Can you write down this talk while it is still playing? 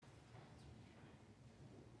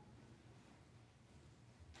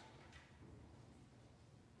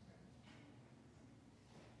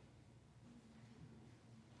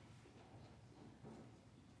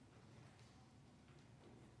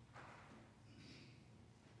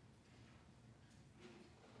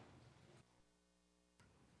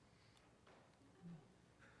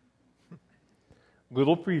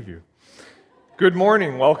Little preview. Good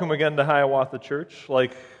morning. Welcome again to Hiawatha Church.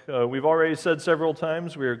 Like we've already said several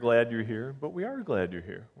times, we are glad you're here, but we are glad you're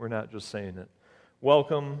here. We're not just saying it.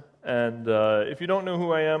 Welcome, and if you don't know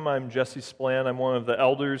who I am, I'm Jesse Splann. I'm one of the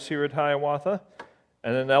elders here at Hiawatha,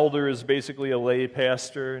 and an elder is basically a lay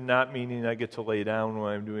pastor, not meaning I get to lay down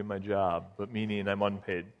when I'm doing my job, but meaning I'm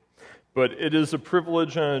unpaid. But it is a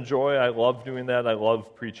privilege and a joy. I love doing that. I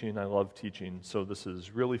love preaching. I love teaching, so this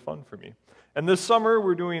is really fun for me. And this summer,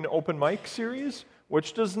 we're doing open mic series,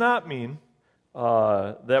 which does not mean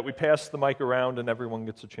that we pass the mic around and everyone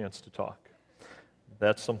gets a chance to talk.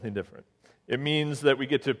 That's something different. It means that we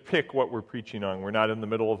get to pick what we're preaching on. We're not in the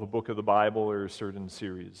middle of a book of the Bible or a certain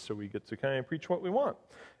series, so we get to kind of preach what we want.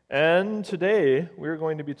 And today, we're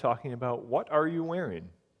going to be talking about what are you wearing?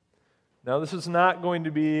 Now, this is not going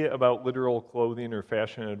to be about literal clothing or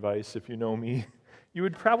fashion advice. If you know me, you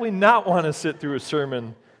would probably not want to sit through a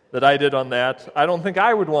sermon that I did on that. I don't think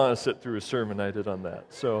I would want to sit through a sermon I did on that.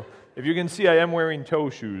 So if you can see, I am wearing toe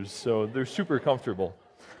shoes, so they're super comfortable.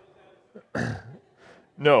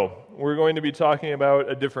 No, we're going to be talking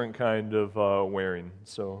about a different kind of wearing,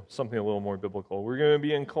 so something a little more biblical. We're going to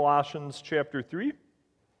be in Colossians chapter 3,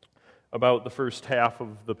 about the first half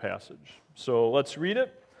of the passage. So let's read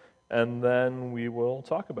it, and then we will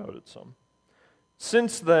talk about it some.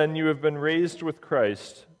 Since then you have been raised with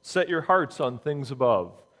Christ, set your hearts on things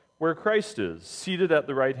above, where Christ is, seated at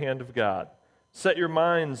the right hand of God. Set your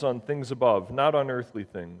minds on things above, not on earthly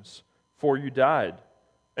things. For you died,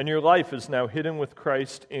 and your life is now hidden with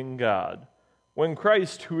Christ in God. When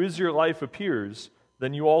Christ, who is your life, appears,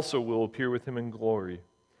 then you also will appear with him in glory.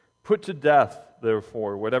 Put to death,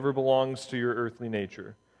 therefore, whatever belongs to your earthly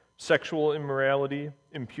nature: sexual immorality,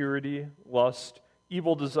 impurity, lust,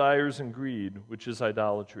 evil desires, and greed, which is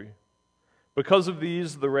idolatry. Because of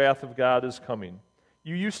these, the wrath of God is coming.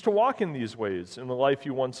 You used to walk in these ways in the life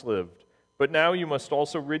you once lived, but now you must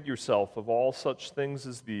also rid yourself of all such things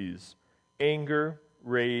as these: anger,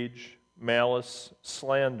 rage, malice,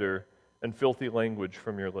 slander, and filthy language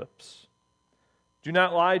from your lips. Do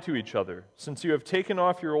not lie to each other, since you have taken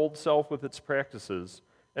off your old self with its practices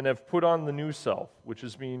and have put on the new self, which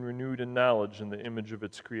is being renewed in knowledge in the image of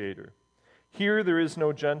its Creator. Here there is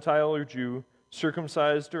no Gentile or Jew,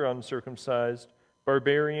 circumcised or uncircumcised,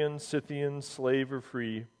 barbarian, Scythian, slave or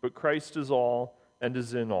free, but Christ is all and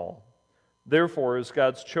is in all. Therefore, as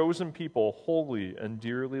God's chosen people, holy and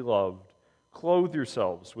dearly loved, clothe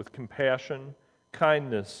yourselves with compassion,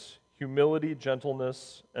 kindness, humility,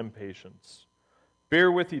 gentleness, and patience.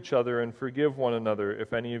 Bear with each other and forgive one another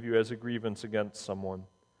if any of you has a grievance against someone.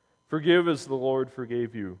 Forgive as the Lord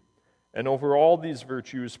forgave you. And over all these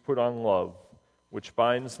virtues put on love, which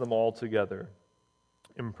binds them all together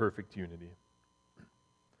in perfect unity.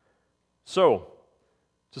 So,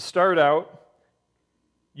 to start out,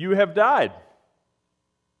 you have died.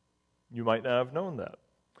 You might not have known that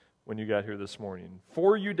when you got here this morning.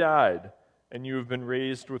 For you died, and you have been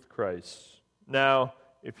raised with Christ. Now,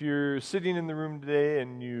 if you're sitting in the room today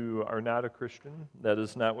and you are not a Christian, that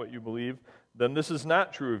is not what you believe, then this is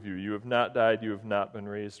not true of you. You have not died, you have not been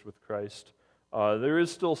raised with Christ. There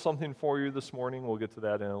is still something for you this morning. We'll get to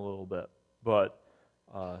that in a little bit. But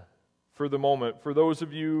for the moment, for those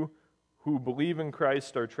of you who believe in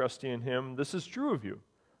Christ, are trusting in him, this is true of you.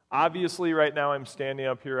 Obviously, right now I'm standing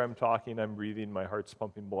up here, I'm talking, I'm breathing, my heart's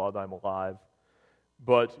pumping blood, I'm alive.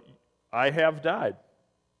 But I have died.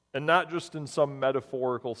 And not just in some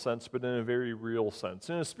metaphorical sense, but in a very real sense.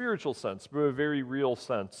 In a spiritual sense, but a very real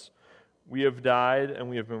sense. We have died and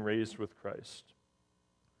we have been raised with Christ.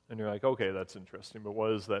 And you're like, okay, that's interesting, but what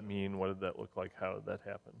does that mean? What did that look like? How did that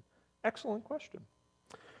happen? Excellent question.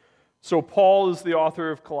 So Paul is the author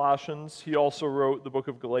of Colossians. He also wrote the book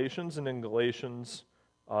of Galatians, and in Galatians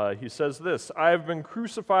he says this: I have been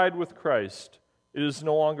crucified with Christ. It is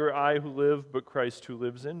no longer I who live, but Christ who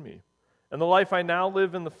lives in me. And the life I now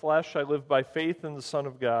live in the flesh, I live by faith in the Son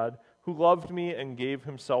of God, who loved me and gave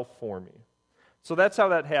himself for me. So that's how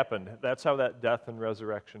that happened. That's how that death and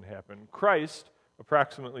resurrection happened. Christ,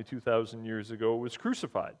 approximately 2,000 years ago, was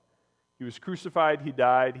crucified. He was crucified, he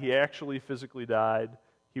died, he actually physically died.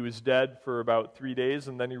 He was dead for about 3 days,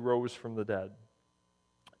 and then he rose from the dead.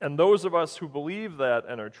 And those of us who believe that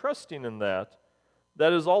and are trusting in that,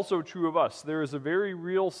 that is also true of us. There is a very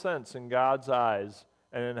real sense in God's eyes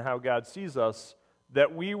and in how God sees us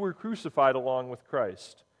that we were crucified along with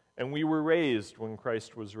Christ, and we were raised when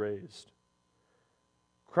Christ was raised.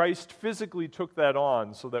 Christ physically took that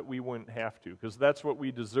on so that we wouldn't have to, because that's what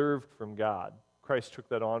we deserved from God. Christ took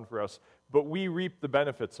that on for us. But we reap the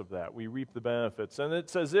benefits of that. We reap the benefits. And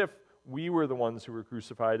it's as if we were the ones who were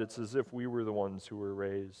crucified. It's as if we were the ones who were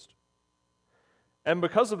raised. And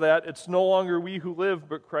because of that, it's no longer we who live,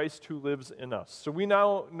 but Christ who lives in us. So we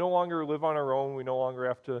now no longer live on our own. We no longer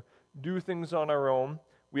have to do things on our own.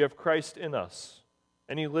 We have Christ in us,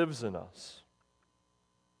 and he lives in us.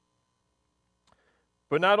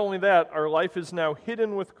 But not only that, our life is now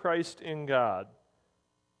hidden with Christ in God.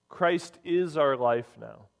 Christ is our life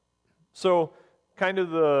now. So kind of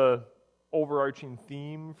the overarching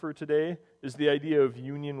theme for today is the idea of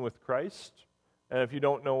union with Christ. And if you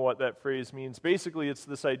don't know what that phrase means, basically it's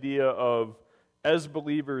this idea of, as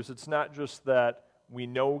believers, it's not just that we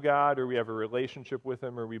know God or we have a relationship with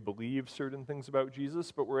him or we believe certain things about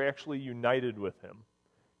Jesus, but we're actually united with him.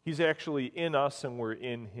 He's actually in us and we're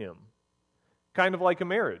in him. Kind of like a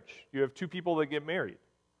marriage. You have two people that get married,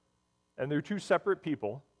 and they're two separate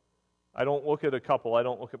people. I don't look at a couple, I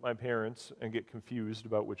don't look at my parents and get confused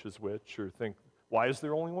about which is which or think, why is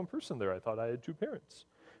there only one person there? I thought I had two parents.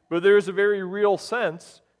 But there is a very real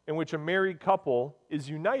sense in which a married couple is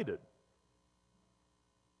united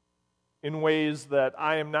in ways that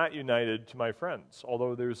I am not united to my friends,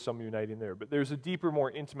 although there's some uniting there. But there's a deeper,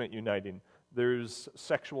 more intimate uniting. There's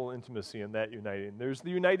sexual intimacy in that uniting. There's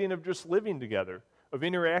the uniting of just living together, of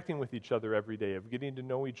interacting with each other every day, of getting to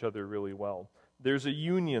know each other really well. There's a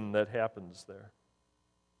union that happens there.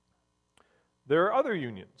 There are other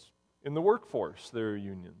unions. In the workforce, there are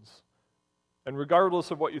unions. And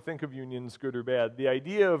regardless of what you think of unions, good or bad, the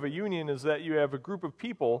idea of a union is that you have a group of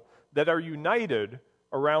people that are united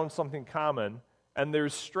around something common, and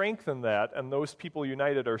there's strength in that, and those people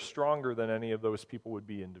united are stronger than any of those people would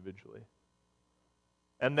be individually.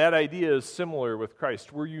 And that idea is similar with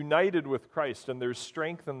Christ. We're united with Christ, and there's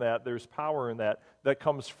strength in that, there's power in that, that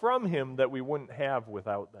comes from him that we wouldn't have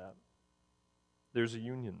without that. There's a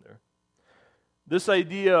union there. This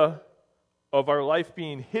idea of our life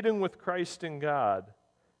being hidden with Christ in God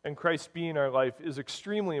and Christ being our life is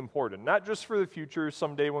extremely important, not just for the future,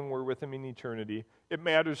 someday when we're with him in eternity. It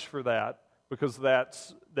matters for that, because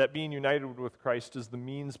that being united with Christ is the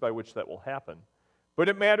means by which that will happen. But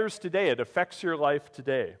it matters today. It affects your life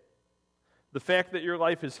today. The fact that your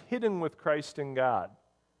life is hidden with Christ in God.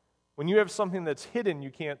 When you have something that's hidden, you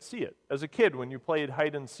can't see it. As a kid, when you played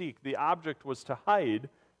hide and seek, the object was to hide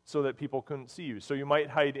so that people couldn't see you. So you might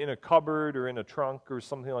hide in a cupboard or in a trunk or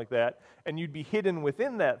something like that, and you'd be hidden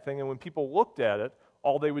within that thing, and when people looked at it,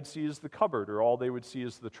 all they would see is the cupboard, or all they would see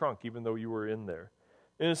is the trunk, even though you were in there.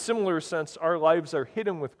 In a similar sense, our lives are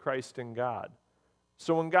hidden with Christ in God.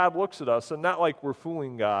 So when God looks at us, and not like we're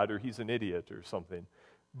fooling God or he's an idiot or something,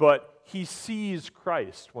 but he sees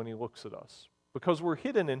Christ when he looks at us, because we're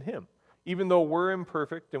hidden in him. Even though we're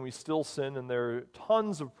imperfect and we still sin, and there are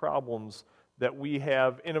tons of problems that we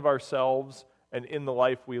have in of ourselves and in the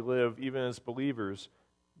life we live, even as believers,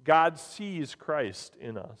 God sees Christ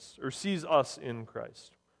in us, or sees us in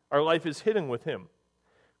Christ. Our life is hidden with him.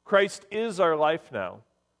 Christ is our life now.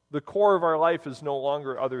 The core of our life is no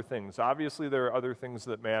longer other things. Obviously, there are other things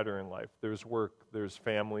that matter in life. There's work, there's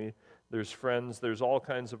family, there's friends, there's all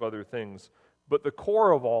kinds of other things. But the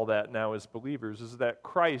core of all that now as believers is that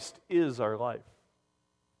Christ is our life.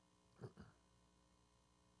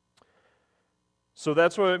 So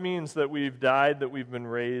that's what it means that we've died, that we've been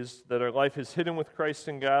raised, that our life is hidden with Christ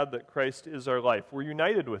in God, that Christ is our life. We're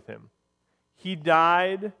united with him. He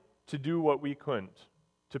died to do what we couldn't,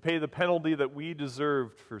 to pay the penalty that we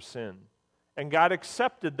deserved for sin. And God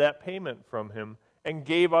accepted that payment from him and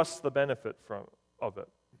gave us the benefit of it.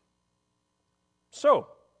 So,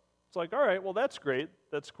 it's like, all right, well, that's great.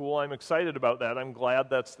 That's cool. I'm excited about that. I'm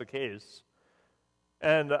glad that's the case.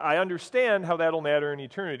 And I understand how that'll matter in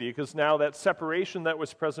eternity, because now that separation that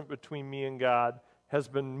was present between me and God has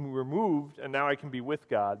been removed, and now I can be with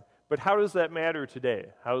God. But how does that matter today?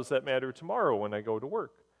 How does that matter tomorrow when I go to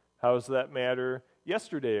work? How does that matter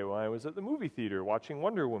yesterday when I was at the movie theater watching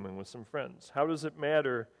Wonder Woman with some friends? How does it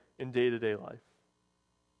matter in day-to-day life?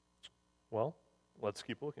 Well, let's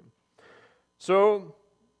keep looking. So,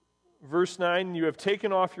 verse 9, you have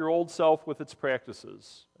taken off your old self with its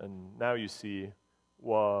practices. And now you see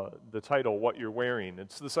the title, What You're Wearing.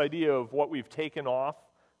 It's this idea of what we've taken off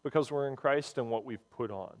because we're in Christ and what we've put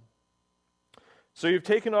on. So you've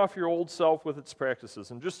taken off your old self with its practices.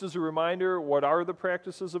 And just as a reminder, what are the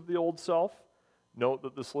practices of the old self? Note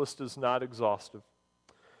that this list is not exhaustive.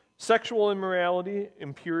 Sexual immorality,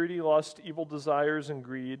 impurity, lust, evil desires, and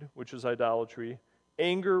greed, which is idolatry,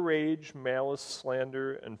 anger, rage, malice,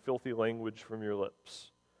 slander, and filthy language from your lips.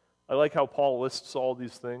 I like how Paul lists all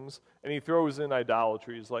these things, and he throws in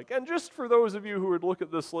idolatry. He's like, and just for those of you who would look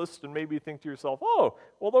at this list and maybe think to yourself, oh,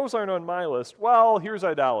 well, those aren't on my list. Well, here's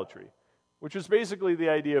idolatry, which is basically the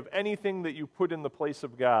idea of anything that you put in the place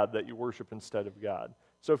of God that you worship instead of God.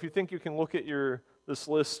 So if you think you can look at this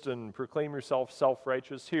list and proclaim yourself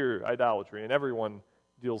self-righteous, here, idolatry. And everyone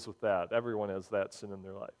deals with that. Everyone has that sin in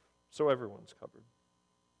their life. So everyone's covered.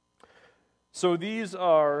 So these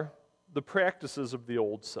are the practices of the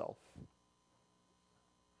old self.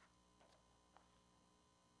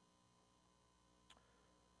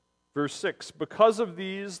 Verse 6, because of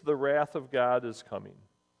these, the wrath of God is coming.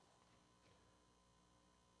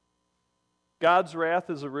 God's wrath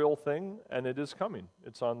is a real thing, and it is coming.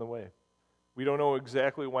 It's on the way. We don't know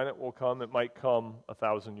exactly when it will come. It might come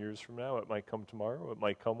 1,000 years from now. It might come tomorrow. It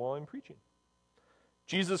might come while I'm preaching.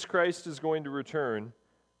 Jesus Christ is going to return.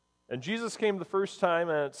 And Jesus came the first time,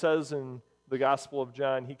 and it says in the Gospel of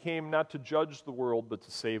John, he came not to judge the world, but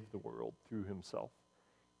to save the world through himself.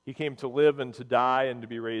 He came to live and to die and to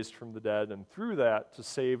be raised from the dead, and through that to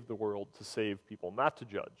save the world, to save people, not to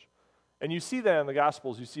judge. And you see that in the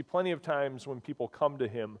Gospels. You see plenty of times when people come to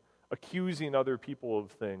him accusing other people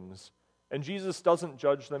of things. And Jesus doesn't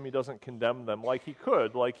judge them. He doesn't condemn them like he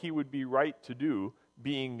could, like he would be right to do,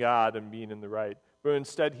 being God and being in the right. But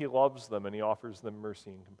instead, he loves them and he offers them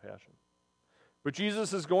mercy and compassion. But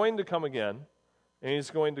Jesus is going to come again, and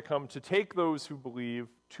he's going to come to take those who believe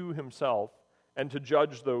to himself and to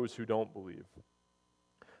judge those who don't believe.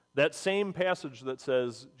 That same passage that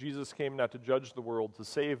says Jesus came not to judge the world to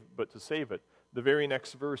save, but to save it, the very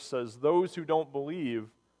next verse says, those who don't believe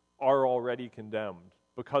are already condemned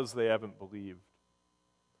because they haven't believed.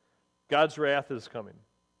 God's wrath is coming.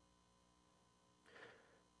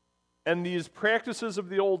 And these practices of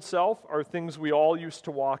the old self are things we all used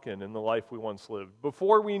to walk in the life we once lived.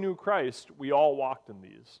 Before we knew Christ, we all walked in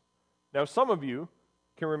these. Now, some of you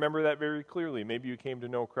can remember that very clearly. Maybe you came to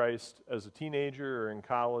know Christ as a teenager or in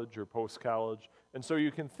college or post-college, and so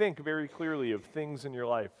you can think very clearly of things in your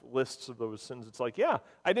life, lists of those sins. It's like, yeah,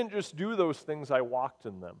 I didn't just do those things, I walked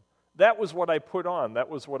in them. That was what I put on. That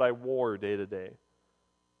was what I wore day to day.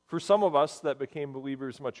 For some of us that became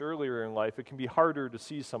believers much earlier in life, it can be harder to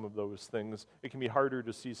see some of those things. It can be harder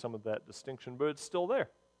to see some of that distinction, but it's still there.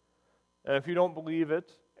 And if you don't believe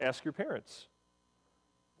it, ask your parents.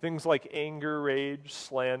 Things like anger, rage,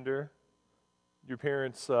 slander. Your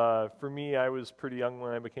parents, for me, I was pretty young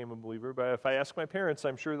when I became a believer, but if I ask my parents,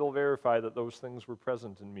 I'm sure they'll verify that those things were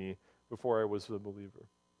present in me before I was a believer.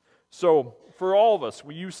 So, for all of us,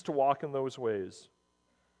 we used to walk in those ways.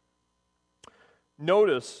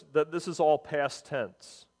 Notice that this is all past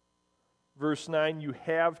tense. Verse 9, you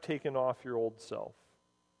have taken off your old self.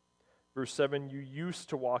 Verse 7, you used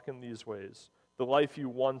to walk in these ways, the life you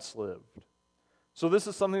once lived. So this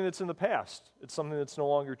is something that's in the past. It's something that's no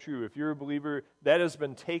longer true. If you're a believer, that has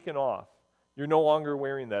been taken off. You're no longer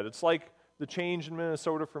wearing that. It's like the change in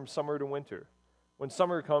Minnesota from summer to winter. When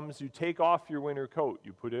summer comes, you take off your winter coat.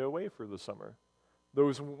 You put it away for the summer.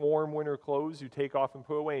 Those warm winter clothes you take off and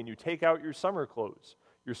put away, and you take out your summer clothes,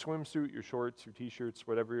 your swimsuit, your shorts, your t-shirts,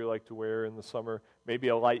 whatever you like to wear in the summer, maybe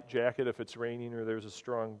a light jacket if it's raining or there's a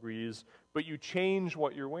strong breeze, but you change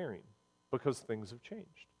what you're wearing because things have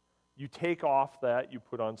changed. You take off that, you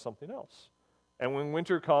put on something else. And when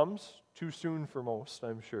winter comes, too soon for most,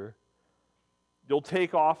 I'm sure, you'll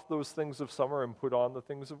take off those things of summer and put on the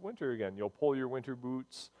things of winter again. You'll pull your winter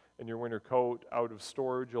boots and your winter coat out of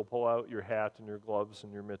storage. You'll pull out your hat and your gloves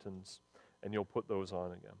and your mittens, and you'll put those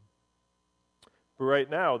on again. But right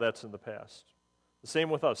now, that's in the past. The same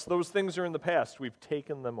with us. Those things are in the past. We've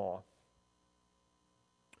taken them off.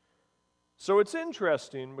 So it's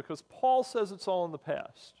interesting because Paul says it's all in the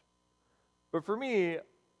past. But for me,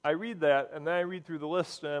 I read that, and then I read through the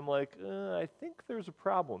list, and I'm like, I think there's a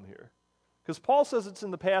problem here. Because Paul says it's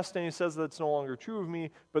in the past, and he says that it's no longer true of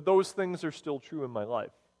me, but those things are still true in my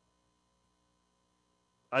life.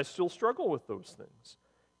 I still struggle with those things.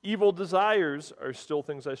 Evil desires are still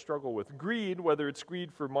things I struggle with. Greed, whether it's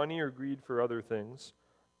greed for money or greed for other things,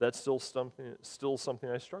 that's still something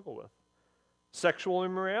I struggle with. Sexual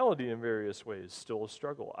immorality in various ways, still a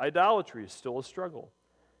struggle. Idolatry is still a struggle.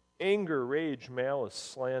 Anger, rage, malice,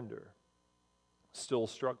 slander, still a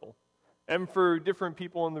struggle. And for different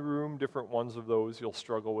people in the room, different ones of those you'll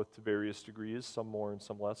struggle with to various degrees, some more and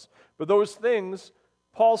some less. But those things,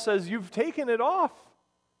 Paul says, you've taken it off.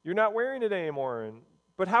 You're not wearing it anymore.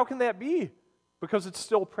 But how can that be? Because it's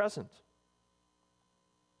still present.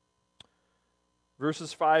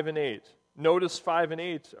 Verses 5 and 8. Notice 5 and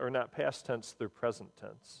 8 are not past tense, they're present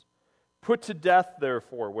tense. Put to death,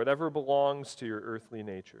 therefore, whatever belongs to your earthly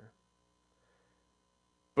nature.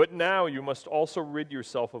 But now you must also rid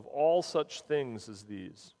yourself of all such things as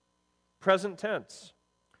these. Present tense.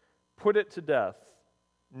 Put it to death.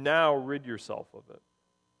 Now rid yourself of it.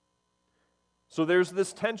 So there's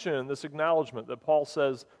this tension and this acknowledgement that Paul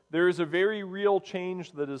says there is a very real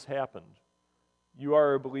change that has happened. You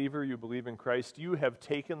are a believer, you believe in Christ, you have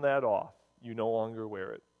taken that off. You no longer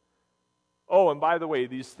wear it. Oh, and by the way,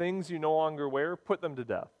 these things you no longer wear, put them to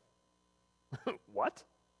death. What?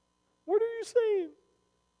 What are you saying?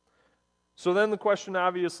 So then the question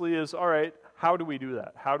obviously is, all right, how do we do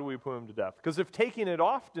that? How do we put them to death? Because if taking it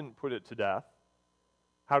off didn't put it to death,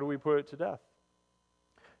 how do we put it to death?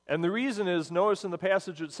 And the reason is, notice in the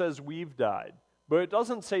passage it says we've died, but it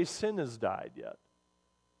doesn't say sin has died yet.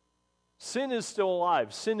 Sin is still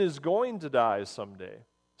alive. Sin is going to die someday.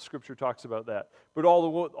 Scripture talks about that. But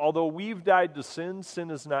although we've died to sin, sin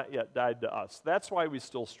has not yet died to us. That's why we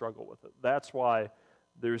still struggle with it. That's why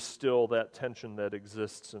there's still that tension that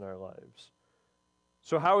exists in our lives.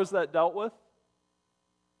 So how is that dealt with?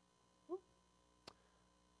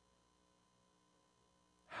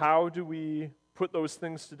 How do we put those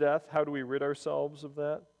things to death? How do we rid ourselves of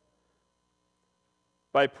that?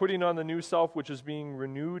 By putting on the new self, which is being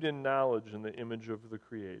renewed in knowledge in the image of the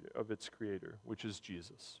Creator, of its Creator, which is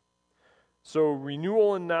Jesus. So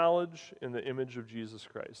renewal in knowledge in the image of Jesus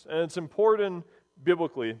Christ. And it's important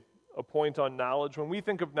biblically, a point on knowledge. When we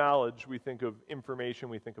think of knowledge, we think of information,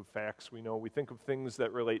 we think of facts, we think of things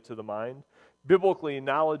that relate to the mind. Biblically,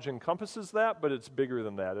 knowledge encompasses that, but it's bigger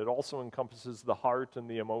than that. It also encompasses the heart and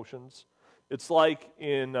the emotions. It's like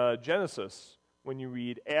in Genesis, when you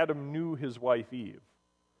read, Adam knew his wife Eve,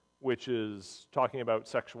 which is talking about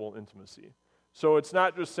sexual intimacy. So it's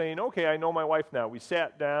not just saying, okay, I know my wife now. We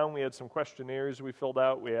sat down, we had some questionnaires we filled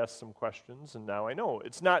out, we asked some questions, and now I know.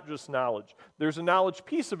 It's not just knowledge. There's a knowledge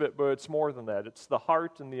piece of it, but it's more than that. It's the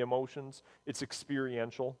heart and the emotions. It's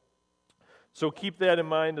experiential. So keep that in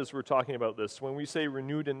mind as we're talking about this. When we say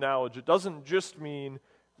renewed in knowledge, it doesn't just mean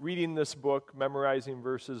reading this book, memorizing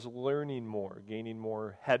verses, learning more, gaining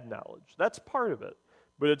more head knowledge. That's part of it.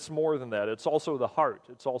 But it's more than that. It's also the heart.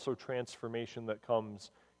 It's also transformation that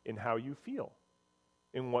comes in how you feel,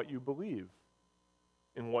 in what you believe,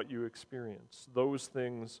 in what you experience. Those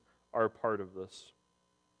things are part of this.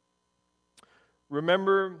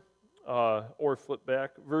 Remember, or flip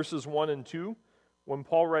back, verses 1 and 2, when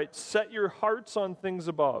Paul writes, set your hearts on things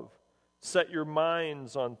above, set your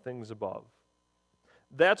minds on things above.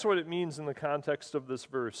 That's what it means in the context of this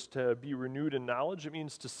verse, to be renewed in knowledge. It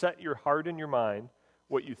means to set your heart and your mind,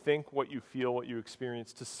 what you think, what you feel, what you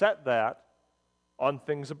experience, to set that on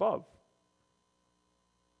things above.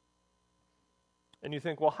 And you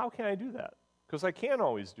think, well, how can I do that? Because I can't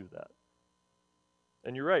always do that.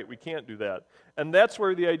 And you're right, we can't do that. And that's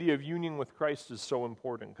where the idea of union with Christ is so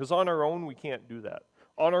important, because on our own, we can't do that.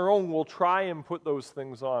 On our own, we'll try and put those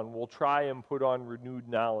things on. We'll try and put on renewed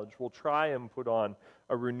knowledge. We'll try and put on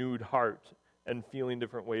a renewed heart and feeling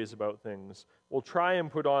different ways about things. We'll try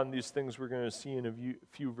and put on these things we're going to see in a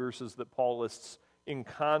few verses that Paul lists in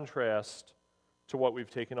contrast to what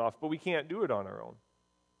we've taken off, but we can't do it on our own.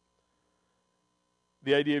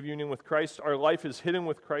 The idea of union with Christ, our life is hidden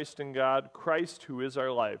with Christ in God, Christ who is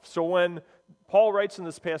our life. So when Paul writes in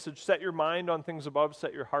this passage, set your mind on things above,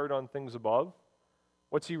 set your heart on things above,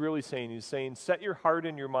 what's he really saying? He's saying, set your heart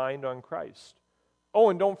and your mind on Christ. Oh,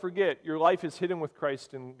 and don't forget, your life is hidden with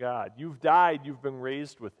Christ in God. You've died, you've been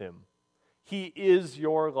raised with him. He is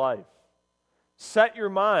your life. Set your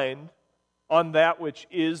mind on that which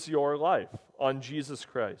is your life, on Jesus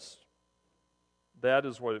Christ. That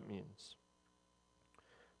is what it means.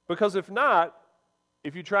 Because if not,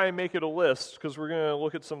 if you try and make it a list, because we're going to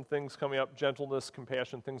look at some things coming up, gentleness,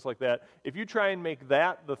 compassion, things like that, if you try and make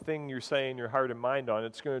that the thing you're saying your heart and mind on,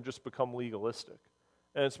 it's going to just become legalistic.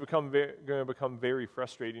 And it's going to become very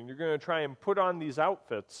frustrating. You're going to try and put on these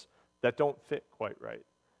outfits that don't fit quite right.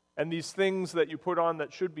 And these things that you put on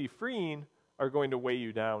that should be freeing are going to weigh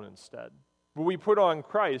you down instead. But we put on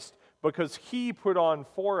Christ because he put on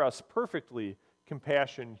for us perfectly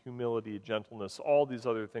compassion, humility, gentleness, all these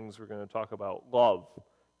other things we're going to talk about. Love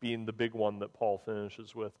being the big one that Paul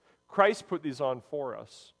finishes with. Christ put these on for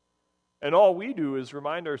us. And all we do is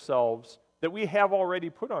remind ourselves that we have already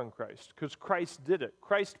put on Christ, because Christ did it.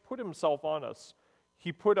 Christ put himself on us.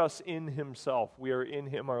 He put us in himself. We are in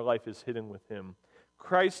him. Our life is hidden with him.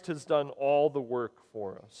 Christ has done all the work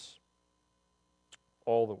for us.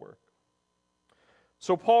 All the work.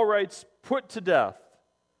 So Paul writes, put to death,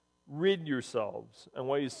 rid yourselves. And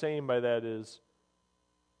what he's saying by that is,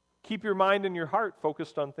 keep your mind and your heart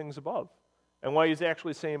focused on things above. And what he's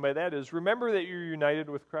actually saying by that is, remember that you're united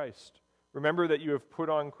with Christ. Remember that you have put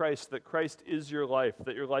on Christ, that Christ is your life,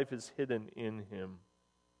 that your life is hidden in him.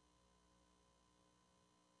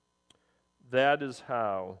 That is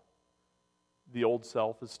how the old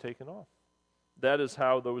self is taken off. That is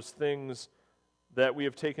how those things that we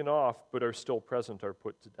have taken off but are still present are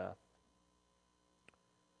put to death.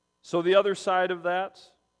 So the other side of that,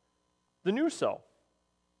 the new self.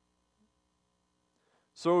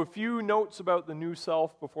 So a few notes about the new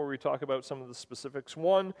self before we talk about some of the specifics.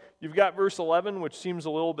 One, you've got verse 11, which seems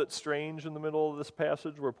a little bit strange in the middle of this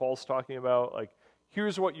passage where Paul's talking about, like,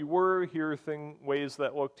 here's what you were, here are ways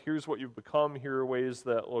that looked, here's what you've become, here are ways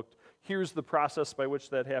that looked, here's the process by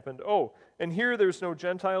which that happened. Oh, and here there's no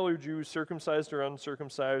Gentile or Jew, circumcised or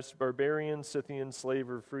uncircumcised, barbarian, Scythian, slave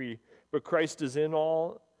or free, but Christ is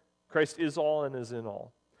all and is in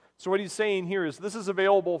all. So what he's saying here is this is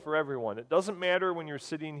available for everyone. It doesn't matter when you're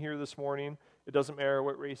sitting here this morning. It doesn't matter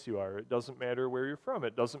what race you are. It doesn't matter where you're from.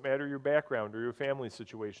 It doesn't matter your background or your family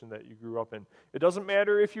situation that you grew up in. It doesn't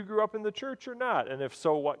matter if you grew up in the church or not, and if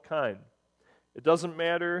so, what kind. It doesn't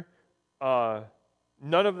matter. None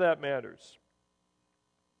of that matters.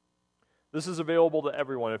 This is available to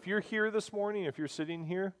everyone. If you're here this morning, if you're sitting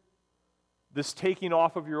here, this taking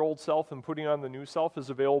off of your old self and putting on the new self is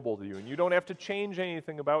available to you, and you don't have to change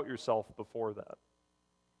anything about yourself before that.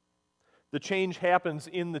 The change happens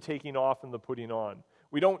in the taking off and the putting on.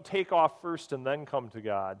 We don't take off first and then come to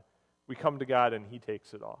God. We come to God and He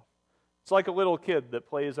takes it off. It's like a little kid that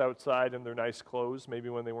plays outside in their nice clothes, maybe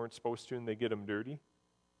when they weren't supposed to and they get them dirty.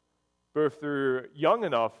 But if they're young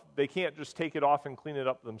enough, they can't just take it off and clean it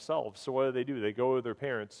up themselves. So what do? They go to their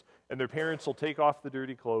parents, and their parents will take off the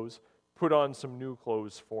dirty clothes, put on some new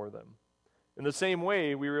clothes for them. In the same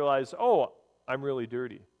way, we realize, oh, I'm really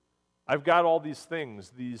dirty. I've got all these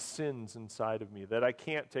things, these sins inside of me that I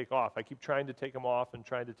can't take off. I keep trying to take them off and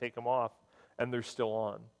trying to take them off, and they're still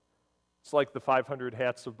on. It's like the 500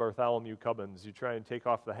 hats of Bartholomew Cubbins. You try and take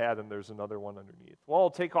off the hat, and there's another one underneath. Well,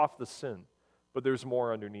 I'll take off the sin, but there's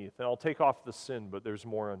more underneath. And I'll take off the sin, but there's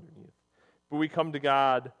more underneath. But we come to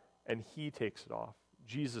God, and He takes it off.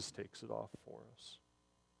 Jesus takes it off for us.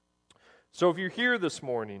 So if you're here this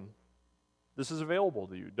morning, this is available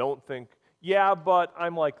to you. Don't think, yeah, but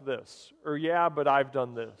I'm like this, or yeah, but I've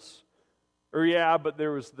done this, or yeah, but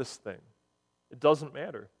there was this thing. It doesn't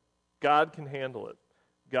matter. God can handle it.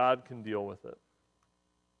 God can deal with it.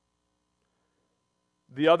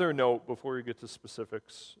 The other note before we get to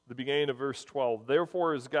specifics, the beginning of verse 12,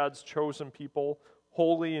 therefore is God's chosen people,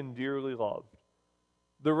 holy and dearly loved.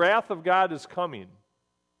 The wrath of God is coming.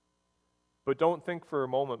 But don't think for a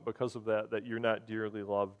moment because of that you're not dearly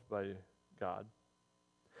loved by God.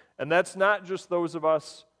 And that's not just those of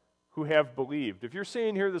us who have believed. If you're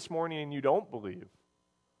sitting here this morning and you don't believe,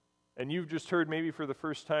 and you've just heard maybe for the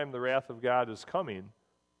first time the wrath of God is coming,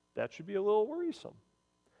 that should be a little worrisome.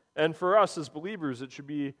 And for us as believers, it should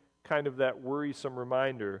be kind of that worrisome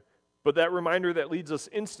reminder, but that reminder that leads us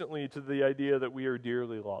instantly to the idea that we are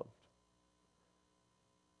dearly loved.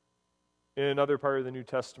 In another part of the New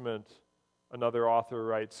Testament, another author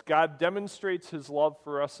writes, God demonstrates His love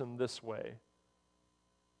for us in this way.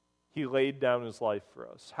 He laid down His life for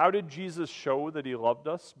us. How did Jesus show that He loved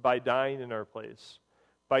us? By dying in our place.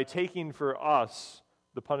 By taking for us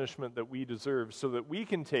the punishment that we deserve so that we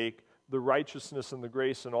can take the righteousness and the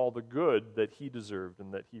grace and all the good that He deserved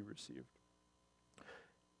and that He received.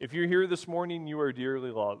 If you're here this morning, you are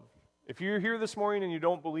dearly loved. If you're here this morning and you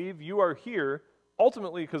don't believe, you are here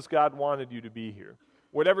ultimately because God wanted you to be here.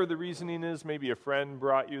 Whatever the reasoning is, maybe a friend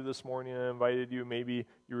brought you this morning and invited you. Maybe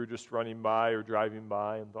you were just running by or driving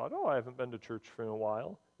by and thought, oh, I haven't been to church for a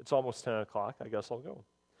while. It's almost 10 o'clock. I guess I'll go.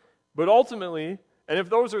 But ultimately, and if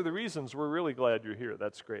those are the reasons, we're really glad you're here.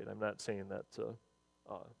 That's great. I'm not saying that to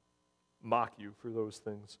mock you for those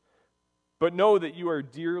things. But know that you are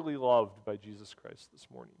dearly loved by Jesus Christ this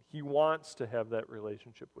morning. He wants to have that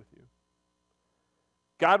relationship with you.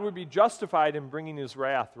 God would be justified in bringing His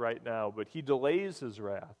wrath right now, but He delays His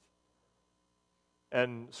wrath.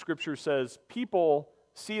 And Scripture says people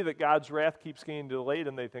see that God's wrath keeps getting delayed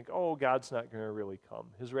and they think, oh, God's not going to really come.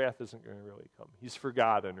 His wrath isn't going to really come. He's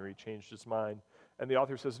forgotten or He changed His mind. And the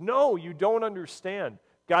author says, no, you don't understand.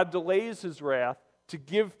 God delays His wrath to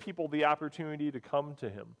give people the opportunity to come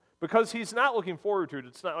to Him. Because He's not looking forward to it.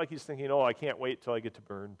 It's not like He's thinking, oh, I can't wait till I get to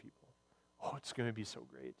burn people. Oh, it's going to be so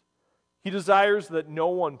great. He desires that no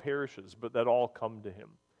one perishes, but that all come to Him.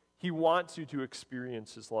 He wants you to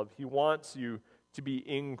experience His love. He wants you to be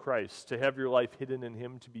in Christ, to have your life hidden in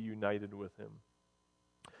Him, to be united with Him.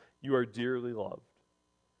 You are dearly loved.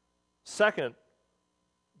 Second,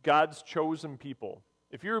 God's chosen people.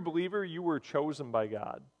 If you're a believer, you were chosen by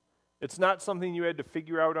God. It's not something you had to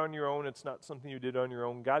figure out on your own. It's not something you did on your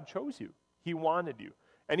own. God chose you. He wanted you.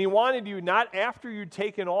 And He wanted you not after you'd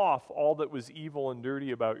taken off all that was evil and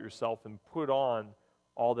dirty about yourself and put on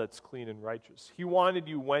all that's clean and righteous. He wanted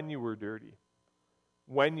you when you were dirty,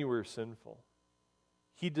 when you were sinful.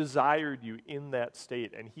 He desired you in that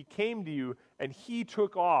state, and he came to you, and he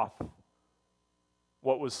took off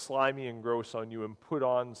what was slimy and gross on you and put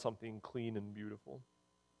on something clean and beautiful.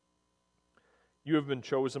 You have been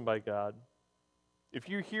chosen by God. If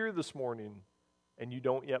you're here this morning and you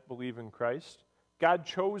don't yet believe in Christ, God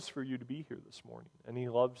chose for you to be here this morning, and he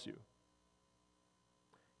loves you.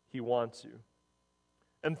 He wants you.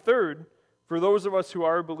 And third, for those of us who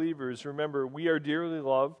are believers, remember, we are dearly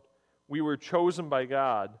loved, we were chosen by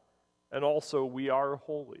God, and also we are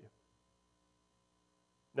holy.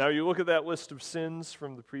 Now you look at that list of sins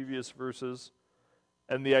from the previous verses,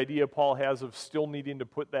 and the idea Paul has of still needing to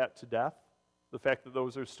put that to death, the fact that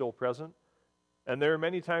those are still present. And there are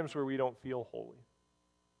many times where we don't feel holy.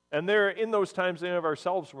 And in those times in and of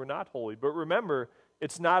ourselves, we're not holy. But remember,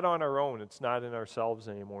 it's not on our own. It's not in ourselves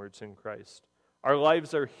anymore. It's in Christ. Our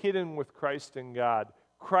lives are hidden with Christ in God.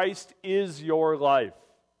 Christ is your life.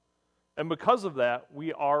 And because of that,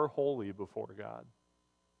 we are holy before God.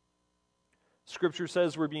 Scripture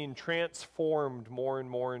says we're being transformed more and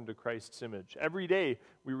more into Christ's image. Every day,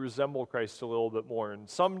 we resemble Christ a little bit more. And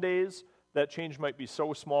some days, that change might be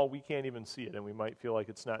so small we can't even see it, and we might feel like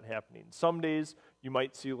it's not happening. Some days, you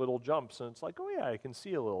might see little jumps, and it's like, oh yeah, I can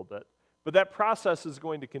see a little bit. But that process is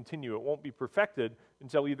going to continue. It won't be perfected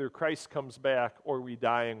until either Christ comes back or we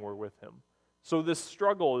die and we're with him. So this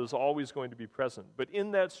struggle is always going to be present. But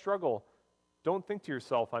in that struggle, don't think to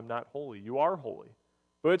yourself, I'm not holy. You are holy.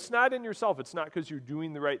 But it's not in yourself. It's not because you're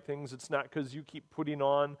doing the right things. It's not because you keep putting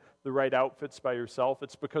on the right outfits by yourself.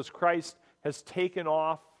 It's because Christ has taken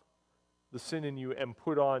off the sin in you and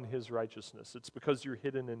put on his righteousness. It's because you're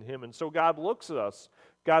hidden in him. And so God looks at us.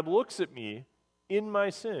 God looks at me in my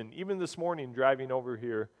sin. Even this morning, driving over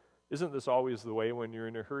here, isn't this always the way when you're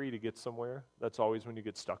in a hurry to get somewhere? That's always when you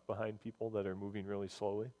get stuck behind people that are moving really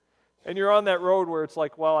slowly. And you're on that road where it's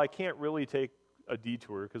like, well, I can't really take a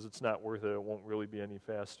detour because it's not worth it. It won't really be any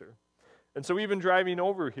faster. And so even driving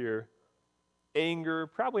over here, anger,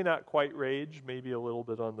 probably not quite rage, maybe a little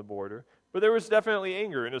bit on the border, but there was definitely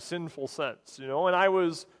anger in a sinful sense, and I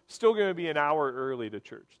was still going to be an hour early to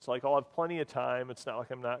church. It's like I'll have plenty of time. It's not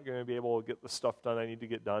like I'm not going to be able to get the stuff done I need to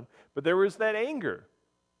get done. But there was that anger,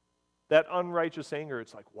 that unrighteous anger.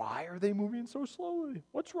 It's like, why are they moving so slowly?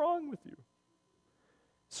 What's wrong with you?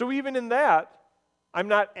 So even in that, I'm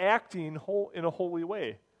not acting in a holy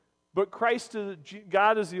way. But Christ,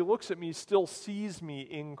 God, as he looks at me, still sees me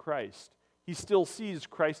in Christ. He still sees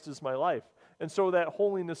Christ as my life. And so that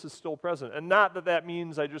holiness is still present. And not that that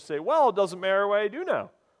means I just say, well, it doesn't matter what I do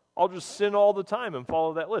now. I'll just sin all the time and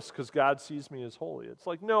follow that list because God sees me as holy. It's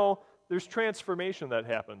like, no, there's transformation that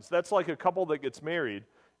happens. That's like a couple that gets married.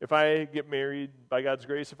 If I get married, by God's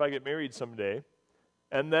grace, if I get married someday,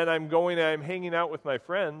 and then I'm hanging out with my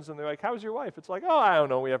friends, and they're like, how's your wife? It's like, oh, I don't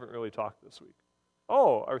know, we haven't really talked this week.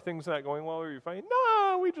 Oh, are things not going well? Are you fine?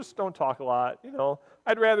 No, we just don't talk a lot.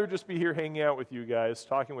 I'd rather just be here hanging out with you guys.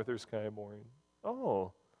 Talking with her is kind of boring.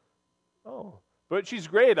 Oh. But she's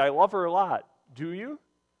great. I love her a lot. Do you?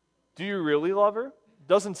 Do you really love her?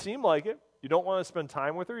 Doesn't seem like it. You don't want to spend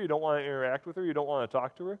time with her. You don't want to interact with her. You don't want to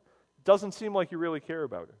talk to her. It doesn't seem like you really care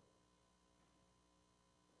about her.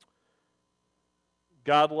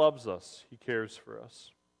 God loves us. He cares for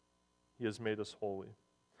us. He has made us holy.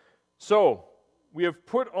 So, we have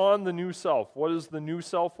put on the new self. What does the new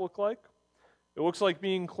self look like? It looks like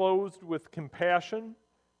being clothed with compassion,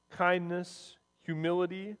 kindness,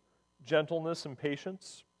 humility, gentleness, and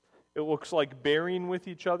patience. It looks like bearing with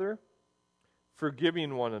each other,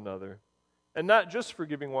 forgiving one another. And not just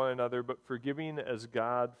forgiving one another, but forgiving as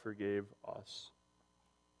God forgave us.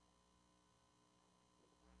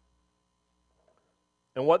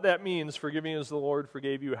 And what that means, forgiving as the Lord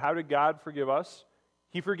forgave you, how did God forgive us?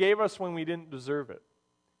 He forgave us when we didn't deserve it.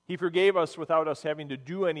 He forgave us without us having to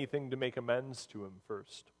do anything to make amends to him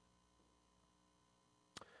first.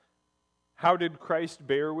 How did Christ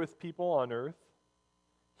bear with people on earth?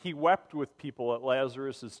 He wept with people at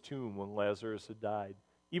Lazarus' tomb when Lazarus had died.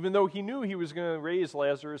 Even though he knew he was going to raise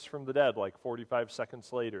Lazarus from the dead like 45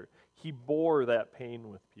 seconds later, he bore that pain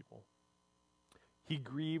with people. He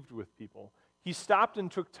grieved with people. He stopped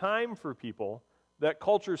and took time for people that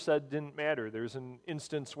culture said didn't matter. There's an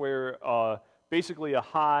instance where basically a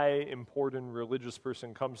high, important religious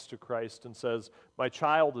person comes to Christ and says, my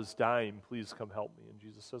child is dying, please come help me. And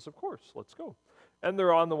Jesus says, of course, let's go. And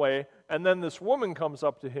they're on the way. And then this woman comes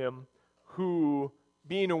up to him who,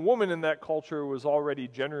 being a woman in that culture, was already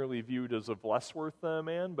generally viewed as of less worth than a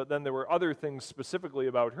man. But then there were other things specifically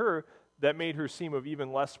about her that made her seem of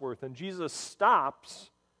even less worth. And Jesus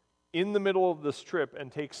stops in the middle of this trip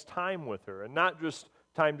and takes time with her, and not just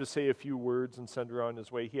time to say a few words and send her on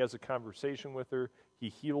his way. He has a conversation with her. He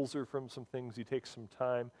heals her from some things. He takes some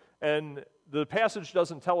time. And the passage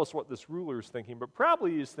doesn't tell us what this ruler is thinking, but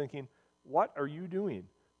probably he's thinking, what are you doing?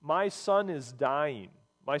 My son is dying.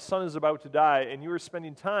 My son is about to die, and you are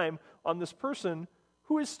spending time on this person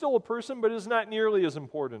who is still a person, but is not nearly as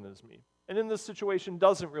important as me. And in this situation,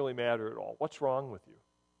 doesn't really matter at all. What's wrong with you?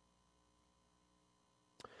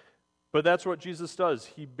 But that's what Jesus does.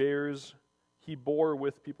 He bore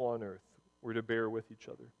with people on earth. We're to bear with each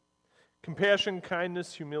other. Compassion,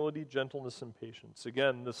 kindness, humility, gentleness, and patience.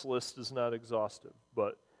 Again, this list is not exhaustive,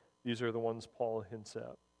 but these are the ones Paul hints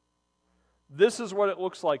at. This is what it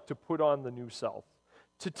looks like to put on the new self,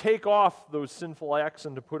 to take off those sinful acts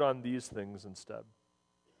and to put on these things instead.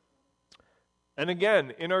 And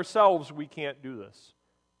again, in ourselves, we can't do this.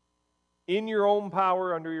 In your own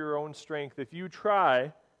power, under your own strength, if you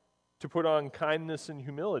try to put on kindness and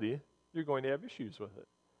humility, you're going to have issues with it.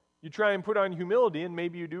 You try and put on humility, and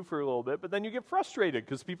maybe you do for a little bit, but then you get frustrated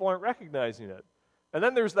because people aren't recognizing it. And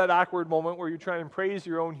then there's that awkward moment where you try and praise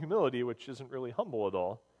your own humility, which isn't really humble at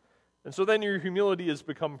all. And so then your humility has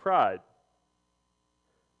become pride.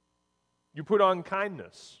 You put on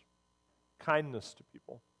kindness to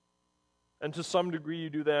people. And to some degree you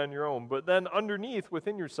do that on your own. But then underneath,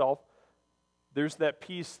 within yourself, there's that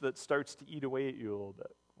piece that starts to eat away at you a little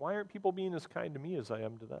bit. Why aren't people being as kind to me as I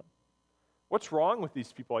am to them? What's wrong with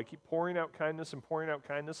these people? I keep pouring out kindness,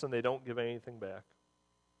 and they don't give anything back.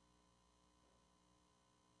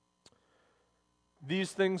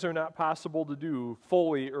 These things are not possible to do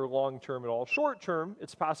fully or long term at all. Short term,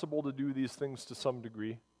 it's possible to do these things to some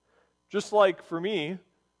degree. Just like for me,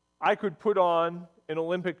 I could put on an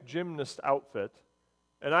Olympic gymnast outfit,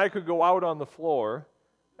 and I could go out on the floor,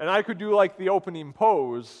 and I could do like the opening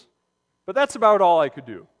pose, but that's about all I could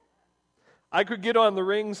do. I could get on the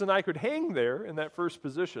rings and I could hang there in that first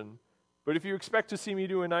position, but if you expect to see me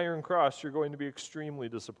do an iron cross, you're going to be extremely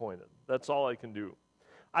disappointed. That's all I can do.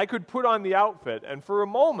 I could put on the outfit, and for a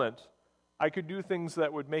moment, I could do things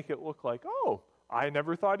that would make it look like, oh, I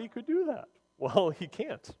never thought he could do that. Well, he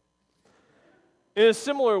can't. In a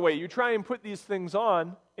similar way, you try and put these things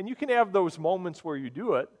on, and you can have those moments where you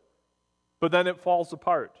do it, but then it falls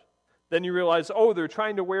apart. Then you realize, oh, they're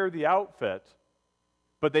trying to wear the outfit,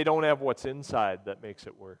 but they don't have what's inside that makes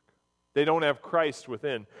it work. They don't have Christ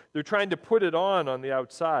within. They're trying to put it on the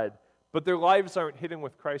outside, but their lives aren't hidden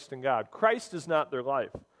with Christ and God. Christ is not their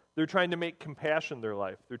life. They're trying to make compassion their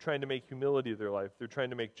life. They're trying to make humility their life. They're trying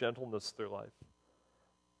to make gentleness their life.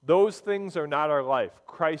 Those things are not our life.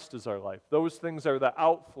 Christ is our life. Those things are the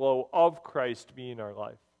outflow of Christ being our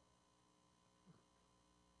life.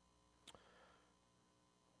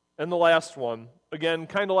 And the last one, again,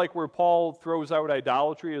 kind of like where Paul throws out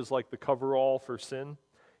idolatry as like the coverall for sin.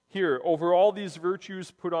 Here, over all these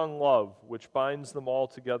virtues put on love, which binds them all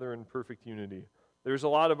together in perfect unity. There's a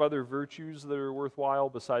lot of other virtues that are worthwhile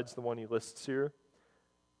besides the one he lists here.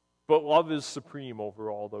 But love is supreme over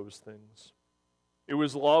all those things. It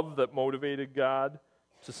was love that motivated God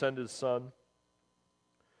to send his Son.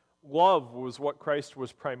 Love was what Christ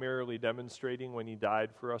was primarily demonstrating when he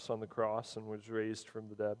died for us on the cross and was raised from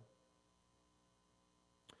the dead.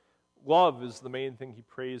 Love is the main thing he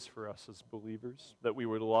prays for us as believers, that we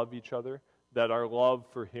would love each other, that our love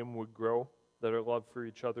for him would grow, that our love for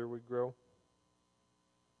each other would grow.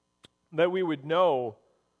 That we would know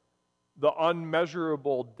the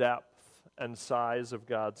unmeasurable depth and size of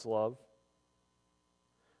God's love.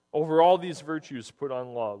 Over all these virtues, put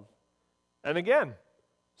on love. And again,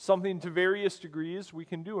 something to various degrees we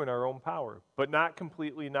can do in our own power, but not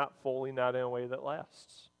completely, not fully, not in a way that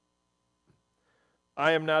lasts.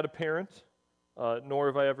 I am not a parent, nor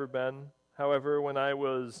have I ever been. However, when I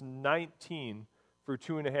was 19, for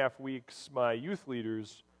 2.5 weeks, my youth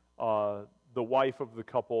leaders, the wife of the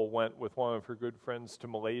couple, went with one of her good friends to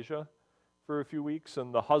Malaysia for a few weeks,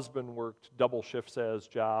 and the husband worked double shifts at his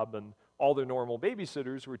job, and all their normal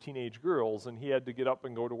babysitters were teenage girls, and he had to get up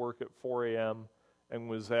and go to work at 4 a.m. and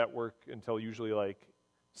was at work until usually like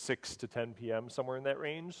 6 to 10 p.m., somewhere in that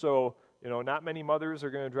range. So, not many mothers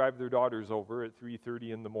are going to drive their daughters over at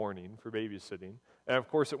 3:30 in the morning for babysitting. And of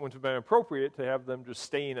course, it wouldn't have been appropriate to have them just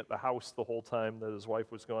staying at the house the whole time that his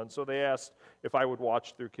wife was gone. So they asked if I would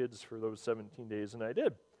watch their kids for those 17 days, and I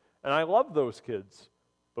did. And I loved those kids,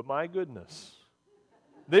 but my goodness,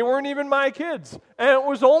 they weren't even my kids. And it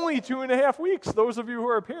was only 2.5 weeks. Those of you who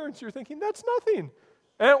are parents, you're thinking, that's nothing.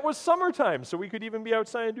 And it was summertime, so we could even be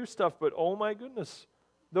outside and do stuff, but oh my goodness.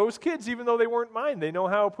 Those kids, even though they weren't mine, they know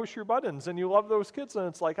how to push your buttons, and you love those kids, and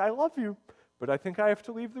it's like, I love you, but I think I have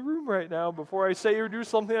to leave the room right now before I say or do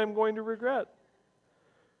something I'm going to regret.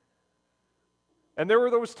 And there were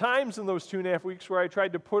those times in those 2.5 weeks where I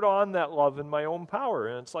tried to put on that love in my own power.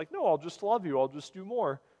 And it's like, no, I'll just love you. I'll just do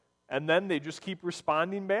more. And then they just keep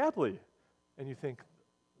responding badly. And you think,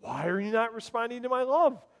 why are you not responding to my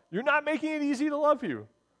love? You're not making it easy to love you.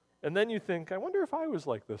 And then you think, I wonder if I was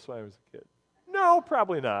like this when I was a kid. No,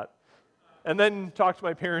 probably not. And then talk to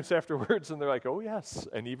my parents afterwards, and they're like, oh, yes,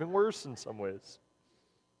 and even worse in some ways.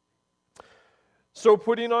 So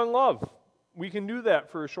putting on love, we can do that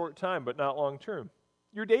for a short time, but not long term.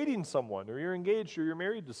 You're dating someone, or you're engaged, or you're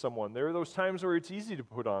married to someone. There are those times where it's easy to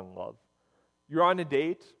put on love. You're on a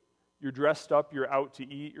date, you're dressed up, you're out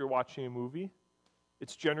to eat, you're watching a movie.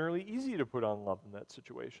 It's generally easy to put on love in that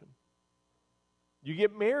situation. You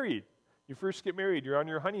get married. You first get married. You're on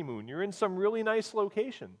your honeymoon. You're in some really nice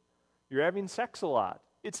location. You're having sex a lot.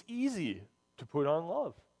 It's easy to put on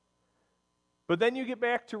love. But then you get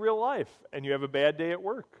back to real life, and you have a bad day at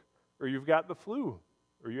work, or you've got the flu,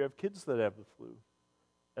 or you have kids that have the flu.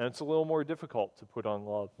 And it's a little more difficult to put on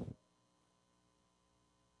love.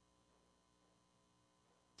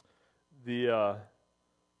 The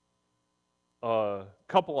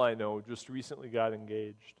couple I know just recently got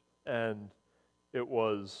engaged, and it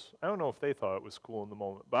was, I don't know if they thought it was cool in the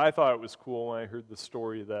moment, but I thought it was cool when I heard the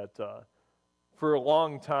story that for a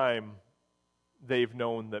long time they've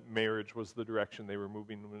known that marriage was the direction they were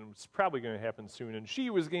moving, and it was probably going to happen soon. And she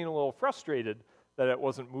was getting a little frustrated that it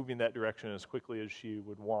wasn't moving that direction as quickly as she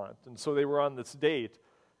would want. And so they were on this date,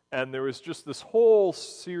 and there was just this whole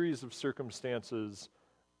series of circumstances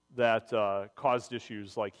that caused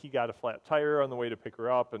issues. Like, he got a flat tire on the way to pick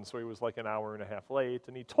her up, and so he was like an hour and a half late,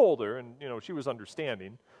 and he told her, and she was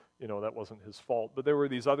understanding, that wasn't his fault. But there were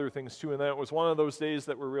these other things too, and then it was one of those days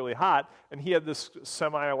that were really hot, and he had this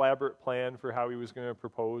semi-elaborate plan for how he was going to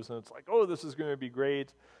propose, and it's like, oh, this is going to be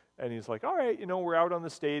great. And he's like, all right, we're out on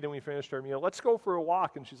this date, and we finished our meal. Let's go for a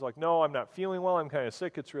walk. And she's like, no, I'm not feeling well. I'm kind of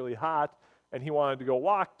sick. It's really hot. And he wanted to go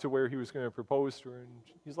walk to where he was going to propose to her. And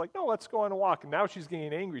he's like, no, let's go on a walk. And now she's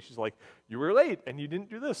getting angry. She's like, you were late, and you didn't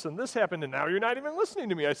do this, and this happened, and now you're not even listening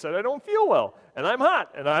to me. I said I don't feel well, and I'm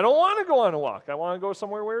hot, and I don't want to go on a walk. I want to go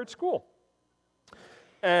somewhere where it's cool.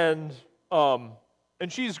 And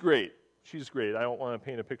she's great. She's great. I don't want to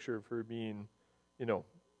paint a picture of her being,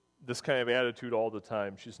 this kind of attitude all the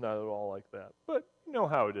time. She's not at all like that. But you know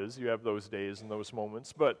how it is. You have those days and those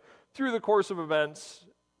moments. But through the course of events,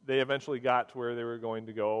 they eventually got to where they were going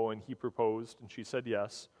to go, and he proposed, and she said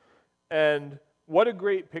yes. And what a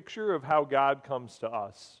great picture of how God comes to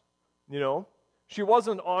us. She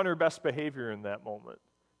wasn't on her best behavior in that moment.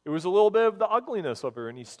 It was a little bit of the ugliness of her,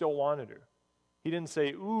 and he still wanted her. He didn't say,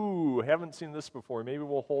 ooh, haven't seen this before. Maybe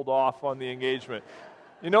we'll hold off on the engagement.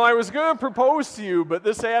 I was going to propose to you, but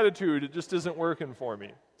this attitude, it just isn't working for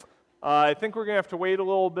me. I think we're going to have to wait a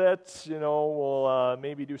little bit. We'll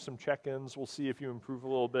maybe do some check-ins. We'll see if you improve a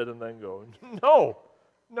little bit and then go.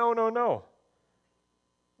 No.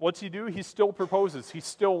 What's he do? He still proposes. He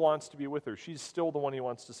still wants to be with her. She's still the one he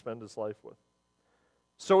wants to spend his life with.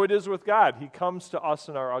 So it is with God. He comes to us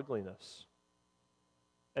in our ugliness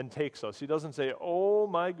and takes us. He doesn't say, oh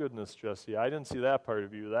my goodness, Jesse, I didn't see that part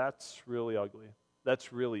of you. That's really ugly.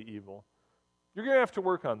 That's really evil. You're going to have to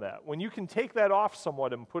work on that. When you can take that off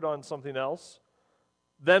somewhat and put on something else,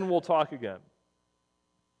 then we'll talk again.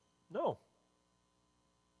 No,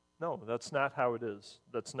 that's not how it is.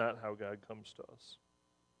 That's not how God comes to us.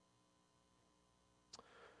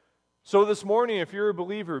 So this morning, if you're a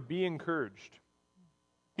believer, be encouraged.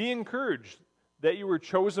 Be encouraged that you were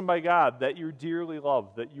chosen by God, that you're dearly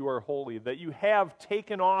loved, that you are holy, that you have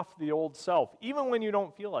taken off the old self, even when you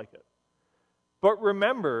don't feel like it. But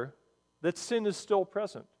remember that sin is still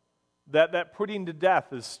present, that putting to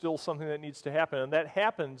death is still something that needs to happen, and that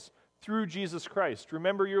happens through Jesus Christ.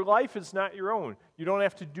 Remember, your life is not your own. You don't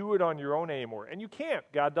have to do it on your own anymore, and you can't.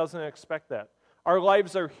 God doesn't expect that. Our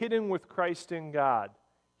lives are hidden with Christ in God.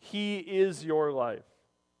 He is your life.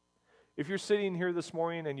 If you're sitting here this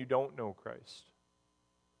morning and you don't know Christ,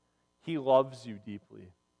 He loves you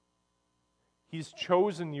deeply. He's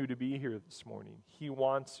chosen you to be here this morning. He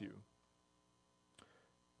wants you.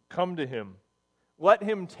 Come to Him. Let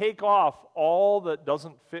Him take off all that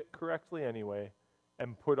doesn't fit correctly anyway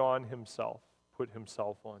and put on Himself. Put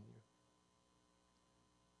Himself on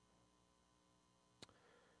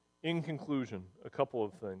you. In conclusion, a couple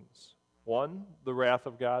of things. One, the wrath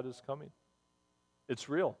of God is coming. It's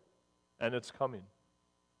real, and it's coming.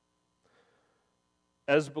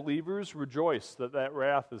 As believers, rejoice that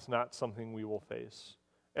wrath is not something we will face.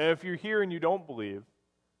 And if you're here and you don't believe,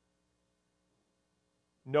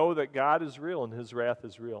 know that God is real and His wrath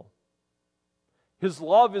is real. His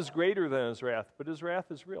love is greater than His wrath, but His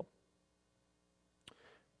wrath is real.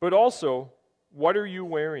 But also, What are you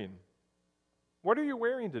wearing? What are you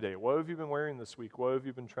wearing today? What have you been wearing this week? What have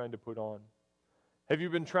you been trying to put on? Have you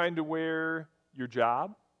been trying to wear your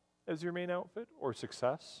job as your main outfit or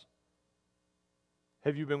success?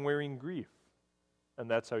 Have you been wearing grief? And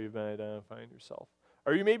that's how you've been identifying yourself.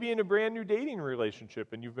 Are you maybe in a brand new dating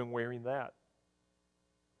relationship and you've been wearing that?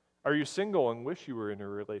 Are you single and wish you were in a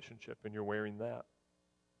relationship and you're wearing that?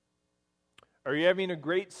 Are you having a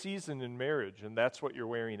great season in marriage and that's what you're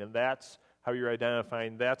wearing and that's how you're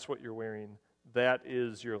identifying, that's what you're wearing? That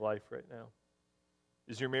is your life right now.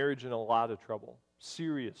 Is your marriage in a lot of trouble?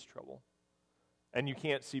 Serious trouble. And you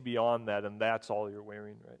can't see beyond that, and that's all you're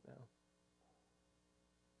wearing right now.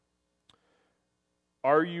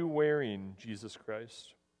 Are you wearing Jesus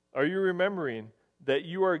Christ? Are you remembering that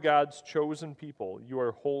you are God's chosen people? You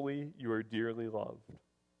are holy, you are dearly loved.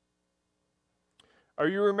 Are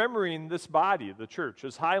you remembering this body, the church?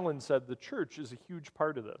 As Highland said, the church is a huge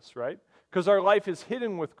part of this, right? Because our life is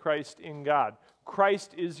hidden with Christ in God.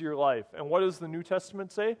 Christ is your life. And what does the New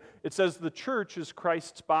Testament say? It says the church is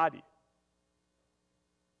Christ's body.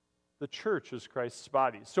 The church is Christ's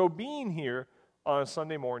body. So being here on a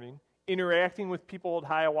Sunday morning, interacting with people at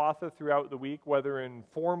Hiawatha throughout the week, whether in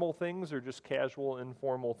formal things or just casual,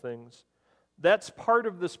 informal things, that's part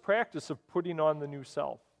of this practice of putting on the new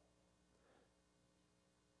self.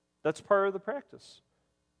 That's part of the practice.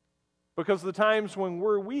 Because the times when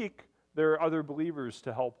we're weak, there are other believers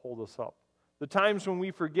to help hold us up. The times when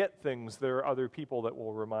we forget things, there are other people that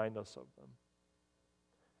will remind us of them.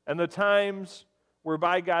 And the times where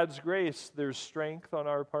by God's grace there's strength on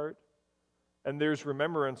our part and there's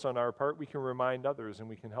remembrance on our part, we can remind others and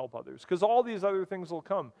we can help others. Because all these other things will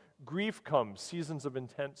come. Grief comes, seasons of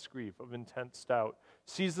intense grief, of intense doubt,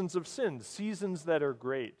 seasons of sin, seasons that are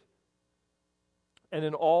great. And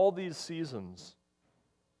in all these seasons,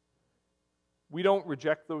 we don't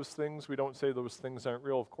reject those things. We don't say those things aren't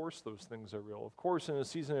real. Of course those things are real. Of course, in a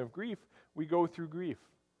season of grief, we go through grief.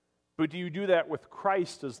 But do you do that with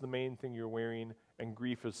Christ as the main thing you're wearing, and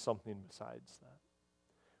grief is something besides that?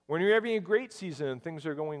 When you're having a great season and things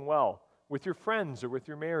are going well, with your friends or with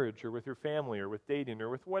your marriage or with your family or with dating or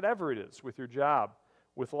with whatever it is, with your job,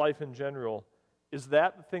 with life in general, is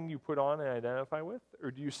that the thing you put on and identify with?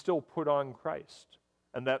 Or do you still put on Christ?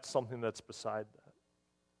 And that's something that's beside that.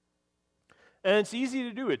 And it's easy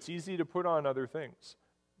to do. It's easy to put on other things.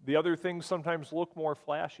 The other things sometimes look more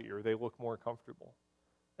flashy or they look more comfortable.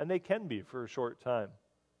 And they can be for a short time.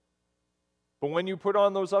 But when you put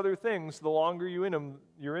on those other things, the longer you're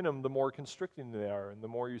in them, the more constricting they are. And the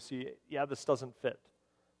more you see, yeah, this doesn't fit.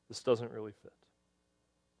 This doesn't really fit.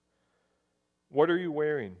 What are you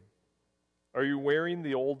wearing? Are you wearing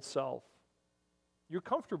the old self? You're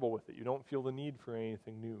comfortable with it. You don't feel the need for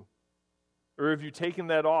anything new. Or have you taken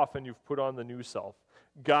that off and you've put on the new self?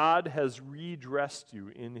 God has redressed you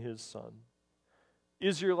in His Son.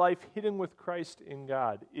 Is your life hidden with Christ in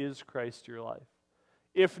God? Is Christ your life?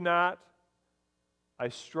 If not, I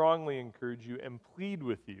strongly encourage you and plead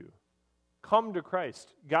with you. Come to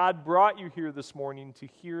Christ. God brought you here this morning to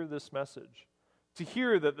hear this message. To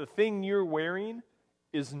hear that the thing you're wearing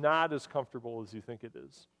is not as comfortable as you think it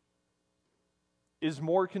is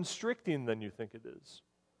more constricting than you think it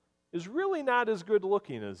is really not as good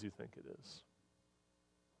looking as you think it is.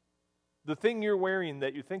 The thing you're wearing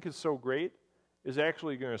that you think is so great is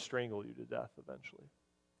actually going to strangle you to death eventually.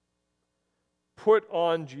 Put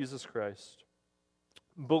on Jesus Christ.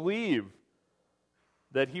 Believe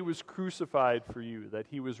that He was crucified for you, that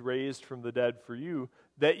He was raised from the dead for you,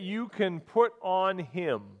 that you can put on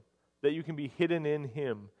Him, that you can be hidden in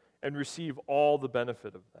Him and receive all the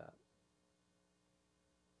benefit of that.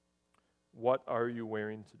 What are you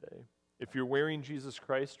wearing today? If you're wearing Jesus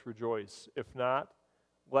Christ, rejoice. If not,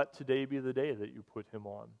 let today be the day that you put Him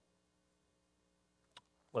on.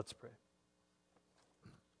 Let's pray.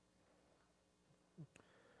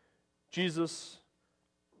 Jesus,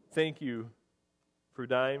 thank you for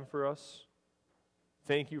dying for us.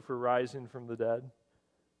 Thank you for rising from the dead,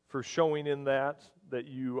 for showing in that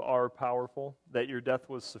you are powerful, that your death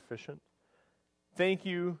was sufficient. Thank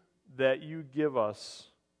you that you give us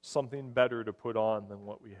something better to put on than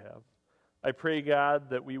what we have. I pray, God,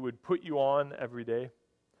 that we would put you on every day,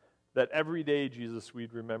 that every day, Jesus,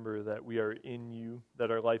 we'd remember that we are in you, that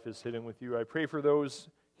our life is hidden with you. I pray for those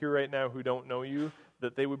here right now who don't know you,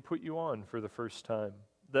 that they would put you on for the first time,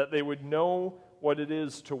 that they would know what it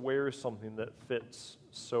is to wear something that fits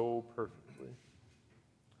so perfectly.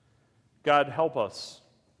 God, help us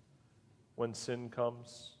when sin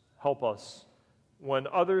comes. Help us when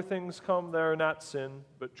other things come that are not sin,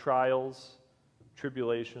 but trials,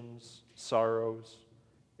 tribulations, sorrows.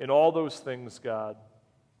 In all those things, God,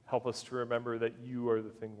 Help us to remember that you are the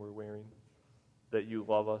thing we're wearing, that you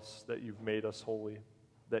love us, that you've made us holy,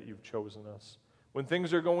 that you've chosen us. When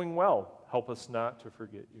things are going well, help us not to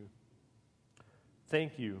forget you.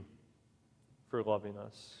 Thank you for loving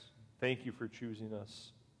us. Thank you for choosing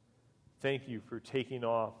us. Thank you for taking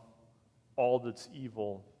off all that's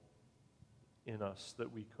evil in us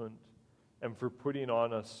that we couldn't, and for putting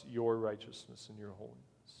on us your righteousness and your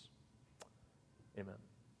holiness. Amen.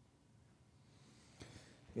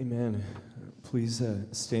 Amen. Please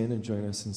stand and join us in